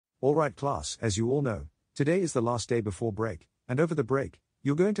Alright class, as you all know, today is the last day before break, and over the break,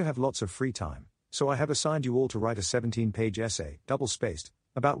 you're going to have lots of free time, so I have assigned you all to write a 17-page essay, double-spaced,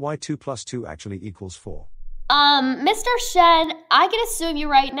 about why 2 plus 2 actually equals 4. Mr. Shen, I can assume you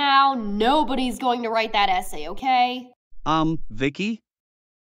right now, nobody's going to write that essay, okay? Vicky?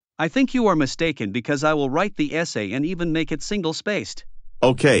 I think you are mistaken because I will write the essay and even make it single-spaced.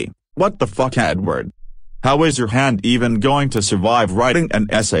 Okay, what the fuck, Edward? How is your hand even going to survive writing an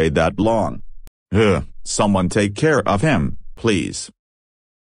essay that long? Someone take care of him, please.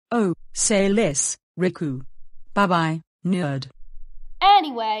 Oh, say less, Riku. Bye-bye, nerd.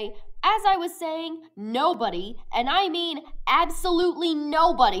 Anyway, as I was saying, nobody, and I mean absolutely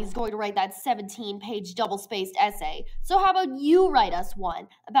nobody's going to write that 17-page double-spaced essay. So how about you write us one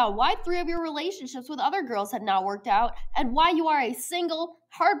about why 3 of your relationships with other girls have not worked out and why you are a single,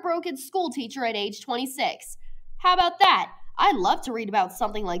 heartbroken school teacher at age 26. How about that? I'd love to read about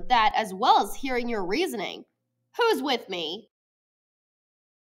something like that as well as hearing your reasoning. Who's with me?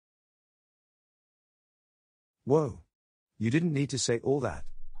 Whoa. You didn't need to say all that.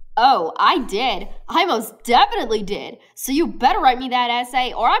 Oh, I did. I most definitely did. So you better write me that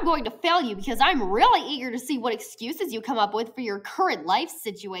essay or I'm going to fail you because I'm really eager to see what excuses you come up with for your current life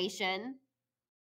situation.